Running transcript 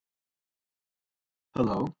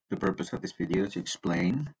Hello, the purpose of this video is to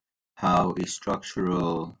explain how a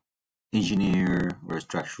structural engineer or a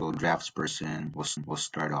structural draftsperson will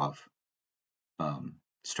start off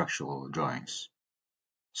structural drawings.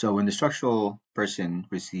 So when the structural person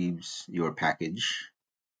receives your package,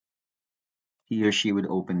 he or she would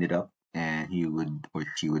open it up and he would or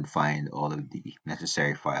she would find all of the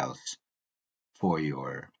necessary files for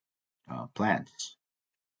your plans.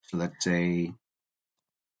 So let's say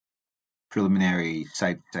preliminary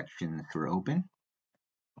site sections were open.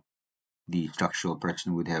 The structural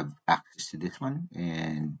person would have access to this one,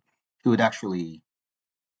 and he would actually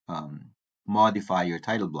um, modify your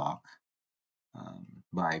title block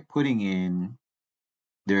by putting in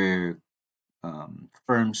their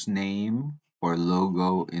firm's name or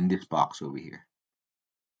logo in this box over here.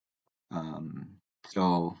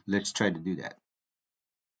 So let's try to do that.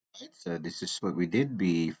 Right, so this is what we did.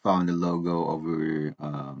 We found the logo over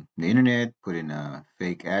the internet, put in a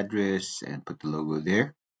fake address, and put the logo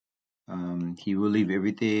there. He will leave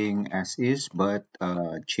everything as is, but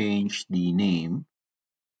change the name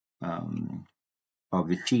um, of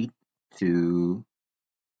the sheet to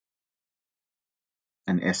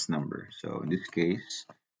an S number. So in this case,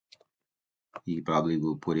 he probably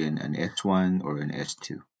will put in an S1 or an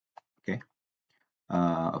S2. Okay.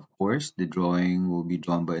 Of course, the drawing will be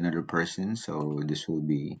drawn by another person, so this will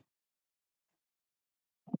be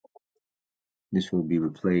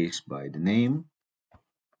replaced by the name.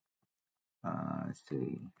 Let's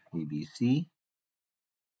say ABC,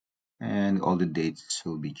 and all the dates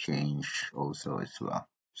will be changed also as well.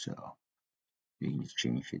 So we can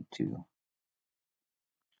change it to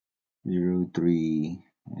 03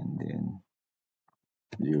 and then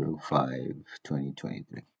 05/2023.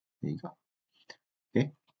 There you go.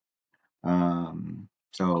 Okay.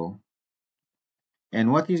 So,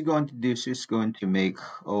 and what he's going to do is he's going to make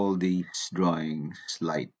all these drawings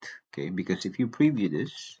light. Okay, because if you preview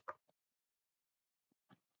this,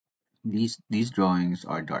 these drawings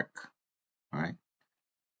are dark. All right.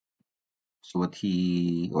 So what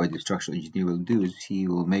he or the structural engineer will do is he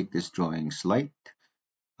will make this drawings light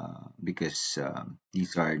because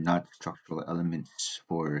these are not structural elements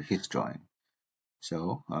for his drawing.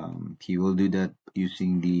 So he will do that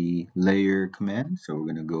using the layer command. So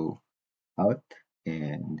we're going to go out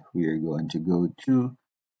and we are going to go to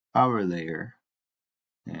our layer,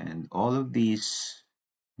 and all of these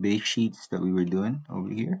base sheets that we were doing over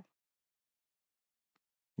here,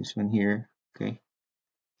 this one here, okay,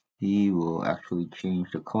 he will actually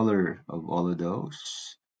change the color of all of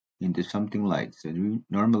those into something light. So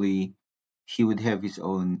normally he would have his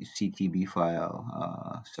own CTB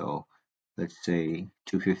file. So let's say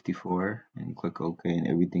 254 and click OK, and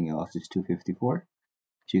everything else is 254.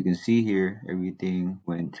 So you can see here everything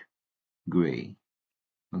went gray.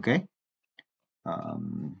 Okay.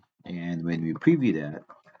 And when we preview that,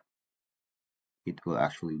 it will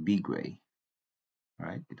actually be gray.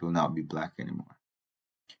 Right? It will not be black anymore.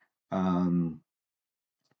 Um,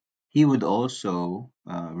 he would also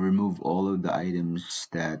remove all of the items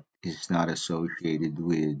that is not associated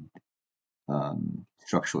with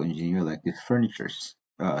structural engineer, like these furnitures,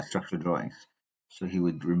 structural drawings. So he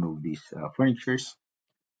would remove these furnitures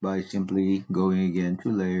by simply going again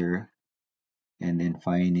to layer and then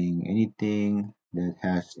finding anything that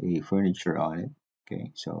has a furniture on it.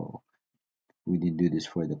 Okay, so we did do this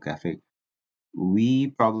for the cafe. We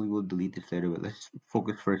probably will delete this later, but let's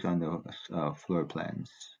focus first on the floor plans.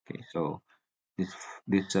 Okay, so this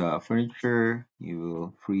furniture, you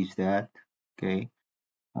will freeze that. Okay,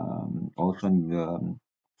 also on the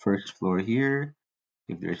first floor here,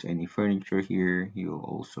 if there's any furniture here, you will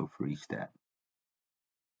also freeze that.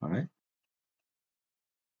 All right.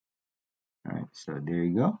 All right, so there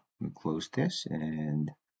you go. We close this, and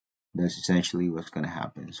that's essentially what's going to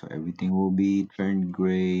happen. So everything will be turned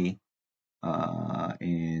gray,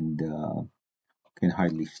 and can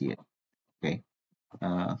hardly see it. Okay.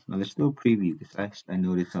 Now let's do a preview because I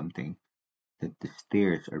noticed something that the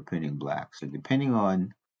stairs are printing black. So depending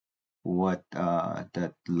on what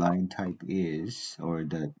that line type is, or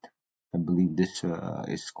that I believe this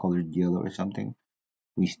is colored yellow or something,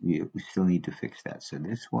 we still need to fix that. So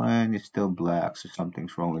this one is still black, so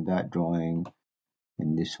something's wrong with that drawing.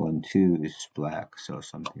 And this one too is black, so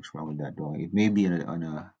something's wrong with that drawing. It may be on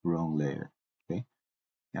a wrong layer. Okay.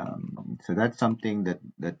 So that's something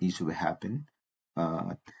that needs to happen.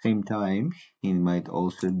 At the same time, he might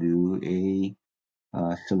also do a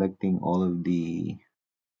selecting all of the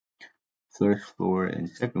first floor and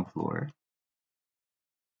second floor,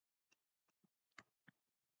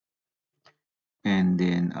 and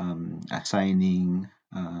then assigning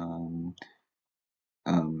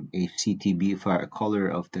a CTB file, color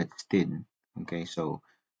of that tin. Okay, so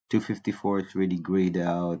 254 is really grayed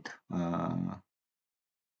out.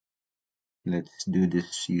 Let's do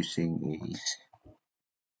this using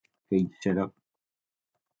a page setup,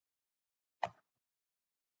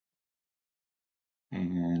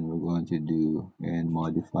 and we're going to do and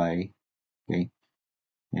modify. Okay,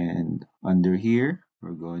 and under here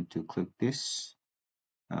we're going to click this,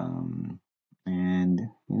 and you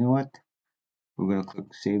know what, we're going to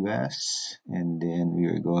click save as, and then we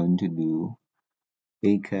are going to do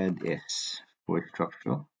ACAD S for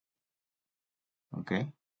structural. Okay,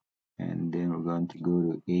 and then we're going to go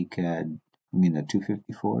to ACAD, I mean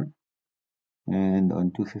 254, and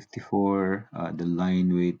on 254 the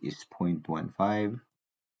line weight is 0.15.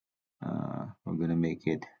 We're going to make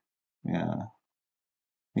it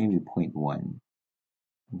maybe zero point 0.1.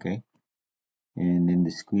 Okay, and then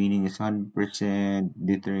the screening is 100%,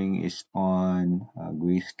 dithering is on,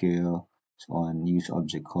 grayscale is on, use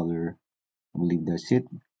object color. I believe that's it.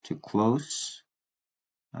 To close,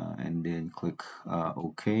 and then click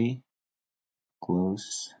OK,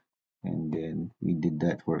 close, and then we did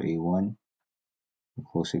that for A1.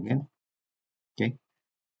 Close again. Okay,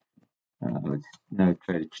 let's now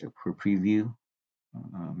try to check for preview.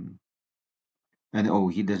 And oh,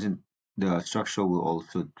 he doesn't. The structure will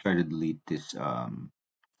also try to delete this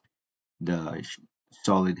the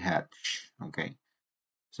solid hatch. Okay,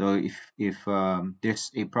 so if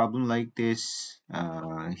there's a problem like this,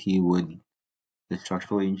 he would, the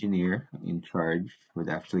structural engineer in charge would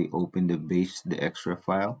actually open the extra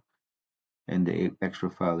file, and the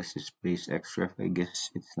extra file is this base extra. I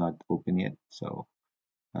guess it's not open yet, so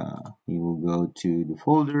he will go to the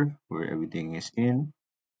folder where everything is in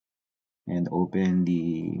and open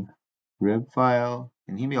the reb file,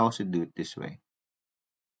 and he may also do it this way.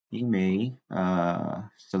 He may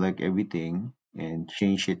select everything and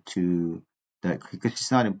change it to that, because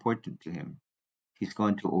it's not important to him. He's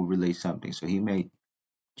going to overlay something, so he may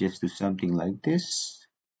just do something like this.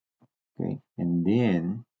 Okay, and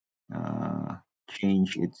then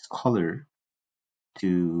change its color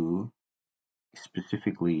to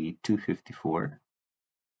specifically 254.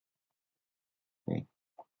 Okay,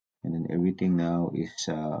 and then everything now is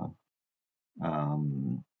um,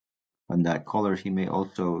 on that color. He may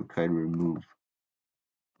also try to remove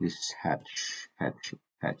this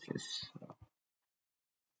hatches.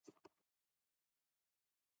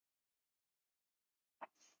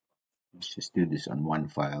 Let's just do this on one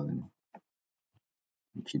file, and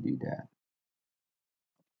we should do that.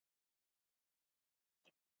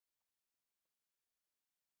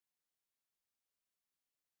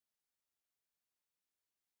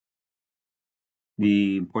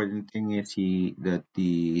 The important thing is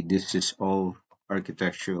this is all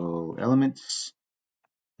architectural elements,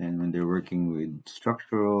 and when they're working with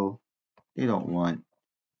structural, they don't want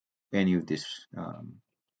any of these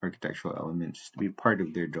architectural elements to be part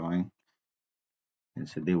of their drawing, and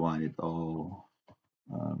so they want it all.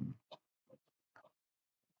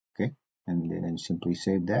 Okay, and then simply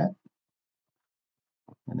save that,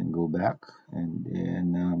 and then go back, and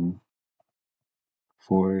then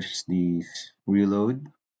force these reload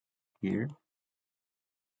here.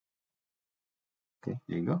 Okay,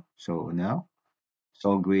 there you go. So now it's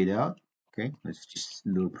all grayed out. Okay, let's just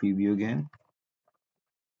do a preview again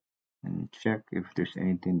and check if there's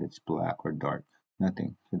anything that's black or dark.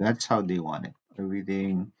 Nothing. So that's how they want it.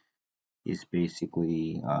 Everything is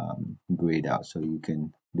basically grayed out. So you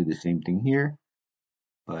can do the same thing here,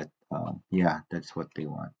 but yeah, that's what they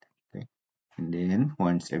want. Okay, and then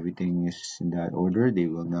once everything is in that order, they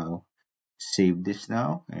will now save this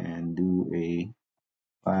now and do a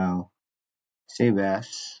file save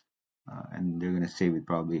as, and they're gonna save it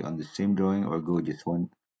probably on the same drawing or go just one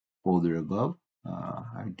folder above.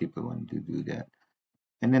 I typically want to do that,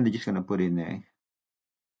 and then they're just gonna put in a,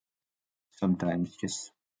 sometimes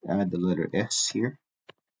just add the letter S here,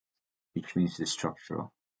 which means the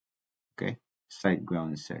structural. Okay, site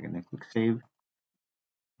ground second. I click save,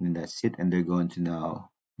 and that's it. And they're going to now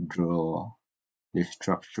draw the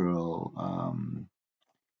structural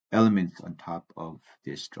elements on top of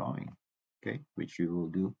this drawing. Okay, which we will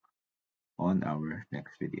do on our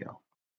next video.